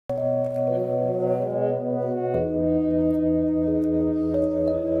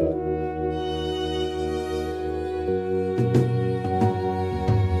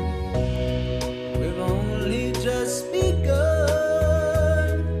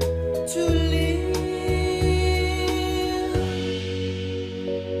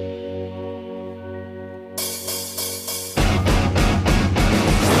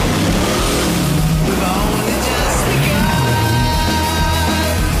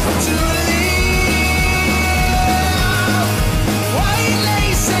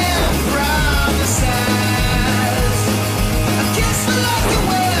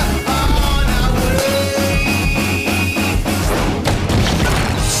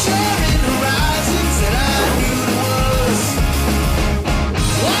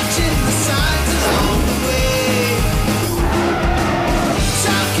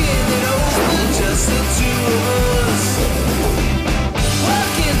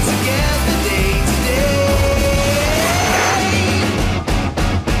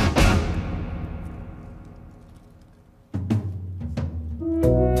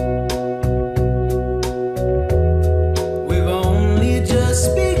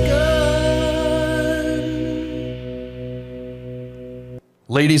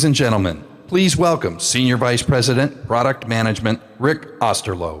Ladies and gentlemen, please welcome Senior Vice President, Product Management, Rick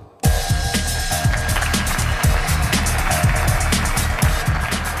Osterloh.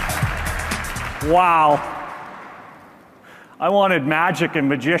 Wow. I wanted magic and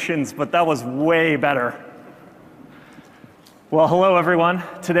magicians, but that was way better. Well, hello everyone.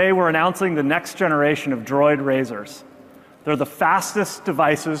 Today we're announcing the next generation of Droid Razrs. They're the fastest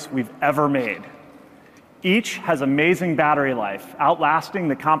devices we've ever made. Each has amazing battery life, outlasting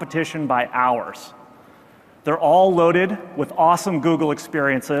the competition by hours. They're all loaded with awesome Google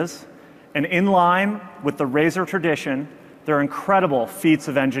experiences, and in line with the Razr tradition, they're incredible feats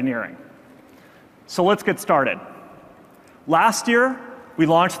of engineering. So let's get started. Last year, we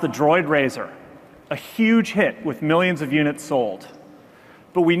launched the Droid Razr, a huge hit with millions of units sold.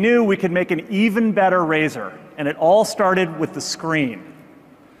 But we knew we could make an even better Razr, and it all started with the screen.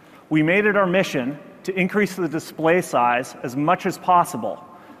 We made it our mission to increase the display size as much as possible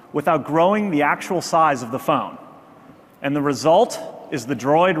without growing the actual size of the phone. And the result is the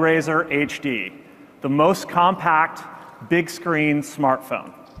Droid Razr HD, the most compact, big screen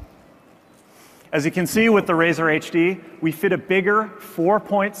smartphone. As you can see with the Razr HD, we fit a bigger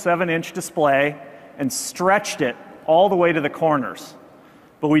 4.7-inch display and stretched it all the way to the corners.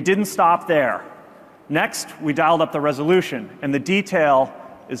 But we didn't stop there. Next, we dialed up the resolution, and the detail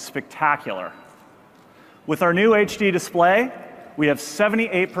is spectacular. With our new HD display, we have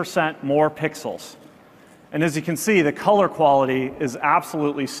 78% more pixels. And as you can see, the color quality is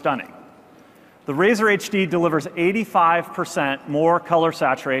absolutely stunning. The Razr HD delivers 85% more color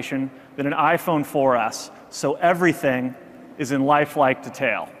saturation than an iPhone 4S, so everything is in lifelike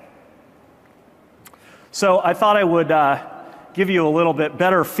detail. So I thought I would give you a little bit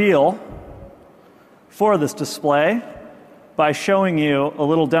better feel for this display by showing you a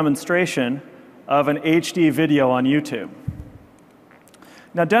little demonstration of an HD video on YouTube.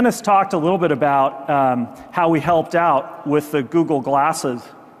 Now, Dennis talked a little bit about how we helped out with the Google Glasses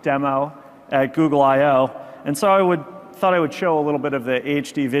demo at Google I/O, and so I thought I would show a little bit of the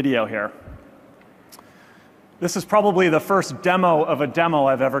HD video here. This is probably the first demo of a demo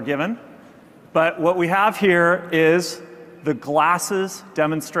I've ever given, but what we have here is the Glasses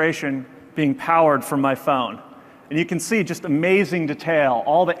demonstration being powered from my phone. And you can see just amazing detail.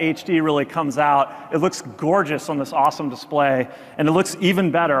 All the HD really comes out. It looks gorgeous on this awesome display, and it looks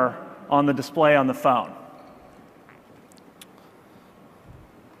even better on the display on the phone.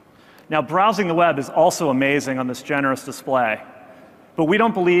 Now, browsing the web is also amazing on this generous display. But we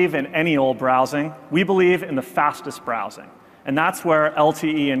don't believe in any old browsing. We believe in the fastest browsing. And that's where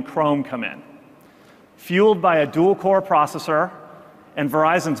LTE and Chrome come in. Fueled by a dual-core processor and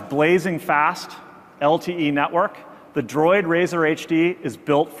Verizon's blazing fast LTE network, the Droid Razr HD is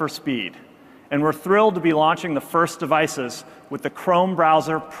built for speed. And we're thrilled to be launching the first devices with the Chrome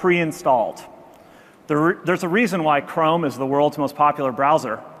browser pre-installed. There's a reason why Chrome is the world's most popular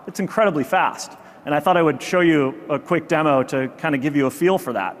browser. It's incredibly fast. And I thought I would show you a quick demo to kind of give you a feel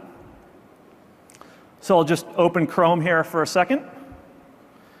for that. So I'll just open Chrome here for a second.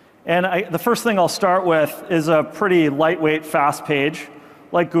 And the first thing I'll start with is a pretty lightweight, fast page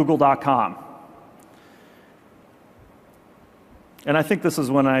like Google.com. And I think this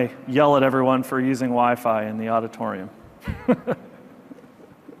is when I yell at everyone for using Wi-Fi in the auditorium.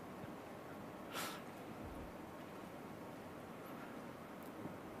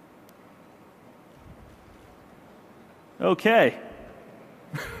 Okay.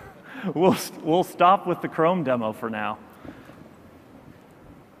 We'll stop with the Chrome demo for now.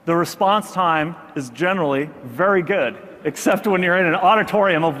 The response time is generally very good, except when you're in an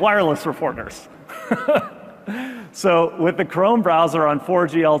auditorium of wireless reporters. So with the Chrome browser on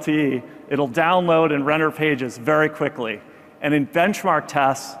 4G LTE, it'll download and render pages very quickly. And in benchmark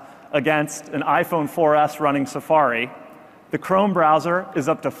tests against an iPhone 4S running Safari, the Chrome browser is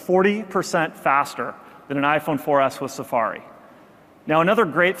up to 40% faster than an iPhone 4S with Safari. Now, another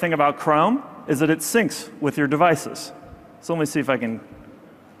great thing about Chrome is that it syncs with your devices. So let me see if I can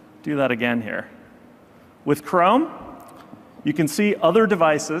do that again here. With Chrome, you can see other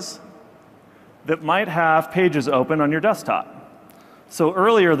devices that might have pages open on your desktop. So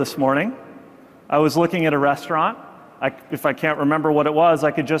earlier this morning, I was looking at a restaurant. If I can't remember what it was, I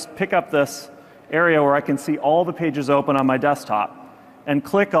could just pick up this area where I can see all the pages open on my desktop and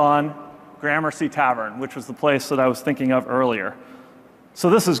click on Gramercy Tavern, which was the place that I was thinking of earlier. So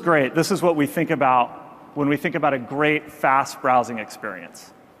this is great. This is what we think about when we think about a great, fast browsing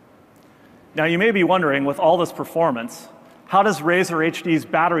experience. Now, you may be wondering, with all this performance, how does Razr HD's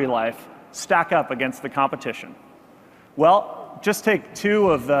battery life stack up against the competition? Well, just take two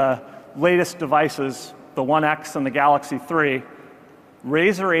of the latest devices, the One X and the Galaxy 3,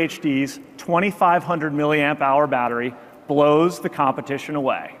 Razr HD's 2500 milliamp hour battery blows the competition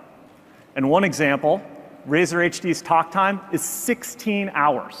away. And one example, Razr HD's talk time is 16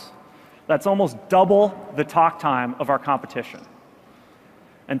 hours. That's almost double the talk time of our competition.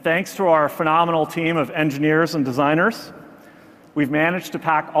 And thanks to our phenomenal team of engineers and designers, we've managed to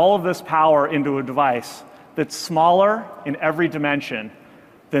pack all of this power into a device that's smaller in every dimension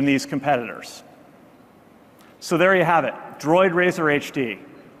than these competitors. So there you have it, Droid Razr HD.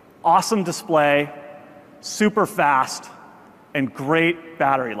 Awesome display, super fast, and great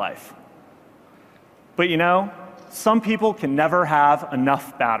battery life. But you know, some people can never have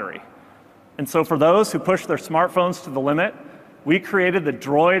enough battery. And so for those who push their smartphones to the limit, we created the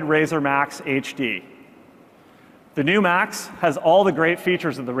Droid Razr Maxx HD. The new Maxx has all the great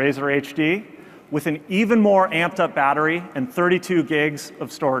features of the Razr HD with an even more amped up battery and 32 gigs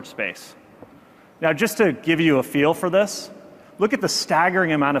of storage space. Now, just to give you a feel for this, look at the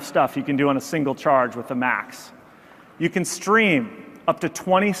staggering amount of stuff you can do on a single charge with the Maxx. You can stream up to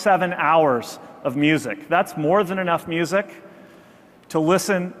 27 hours of music. That's more than enough music to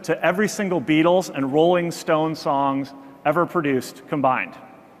listen to every single Beatles and Rolling Stone songs ever produced combined.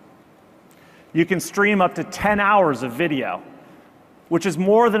 You can stream up to 10 hours of video, which is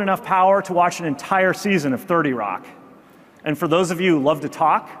more than enough power to watch an entire season of 30 Rock. And for those of you who love to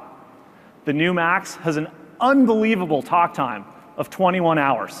talk, the new Maxx has an unbelievable talk time of 21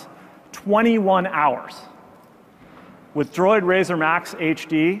 hours. 21 hours. With Droid Razr Maxx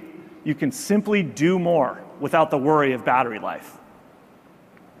HD, you can simply do more without the worry of battery life.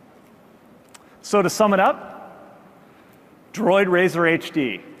 So to sum it up, Droid Razr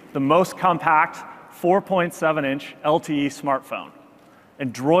HD, the most compact 4.7-inch LTE smartphone,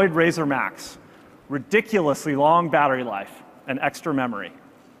 and Droid Razr Maxx, ridiculously long battery life and extra memory.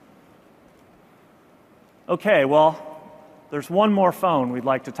 Okay, well, there's one more phone we'd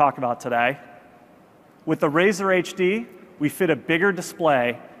like to talk about today. With the Razr HD, we fit a bigger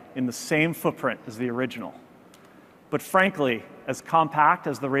display in the same footprint as the original. But frankly, as compact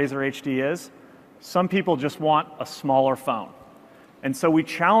as the Razr HD is, some people just want a smaller phone. And so we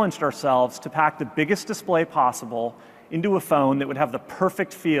challenged ourselves to pack the biggest display possible into a phone that would have the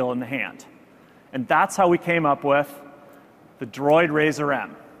perfect feel in the hand. And that's how we came up with the Droid Razr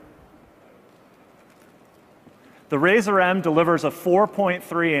M. The Razr M delivers a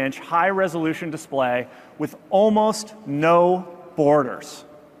 4.3-inch high-resolution display with almost no borders.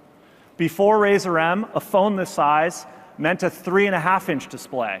 Before Razr M, a phone this size meant a 3.5-inch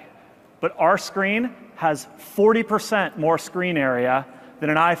display. But our screen has 40% more screen area than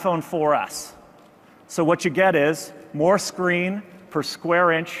an iPhone 4S. So what you get is more screen per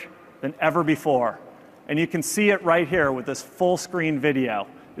square inch than ever before. And you can see it right here with this full screen video.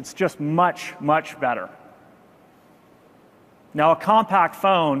 It's just much, much better. Now, a compact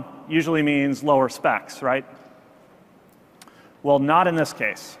phone usually means lower specs, right? Well, not in this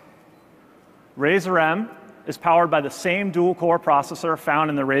case. Razr M is powered by the same dual-core processor found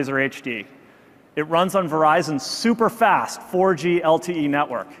in the Razr HD. It runs on Verizon's super fast 4G LTE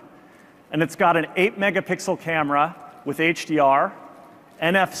network. And it's got an 8-megapixel camera with HDR,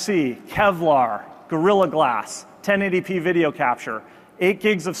 NFC, Kevlar, Gorilla Glass, 1080p video capture, 8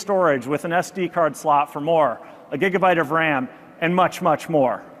 gigs of storage with an SD card slot for more, a gigabyte of RAM, and much, much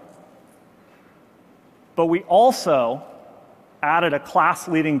more. But we also added a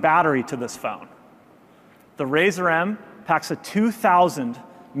class-leading battery to this phone. The Razr M packs a 2,000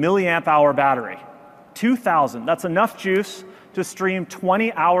 milliamp hour battery. 2,000, that's enough juice to stream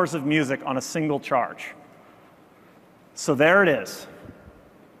 20 hours of music on a single charge. So there it is,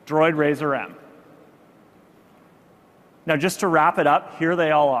 Droid Razr M. Now just to wrap it up, here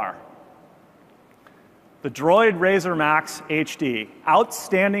they all are. The Droid Razr Maxx HD,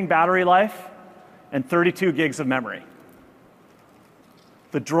 outstanding battery life and 32 gigs of memory.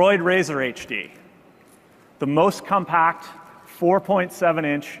 The Droid Razr HD, the most compact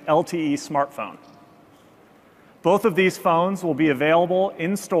 4.7-inch LTE smartphone. Both of these phones will be available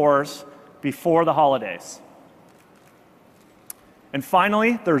in stores before the holidays. And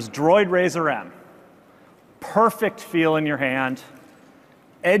finally, there's Droid Razr M. Perfect feel in your hand,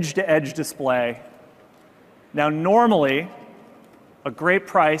 edge-to-edge display. Now, normally, a great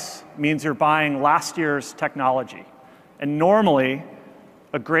price means you're buying last year's technology. And normally,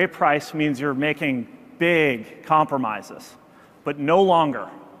 a great price means you're making big compromises. But no longer.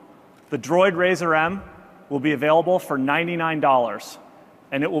 The Droid Razr M will be available for $99,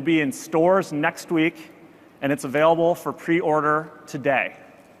 and it will be in stores next week, and it's available for pre-order today.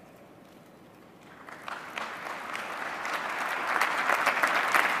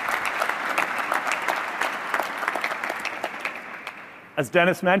 As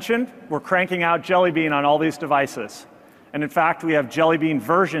Dennis mentioned, we're cranking out Jelly Bean on all these devices. And in fact, we have Jelly Bean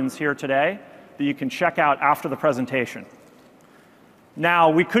versions here today that you can check out after the presentation.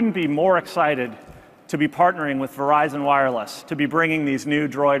 Now, we couldn't be more excited to be partnering with Verizon Wireless to be bringing these new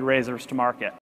Droid Razrs to market.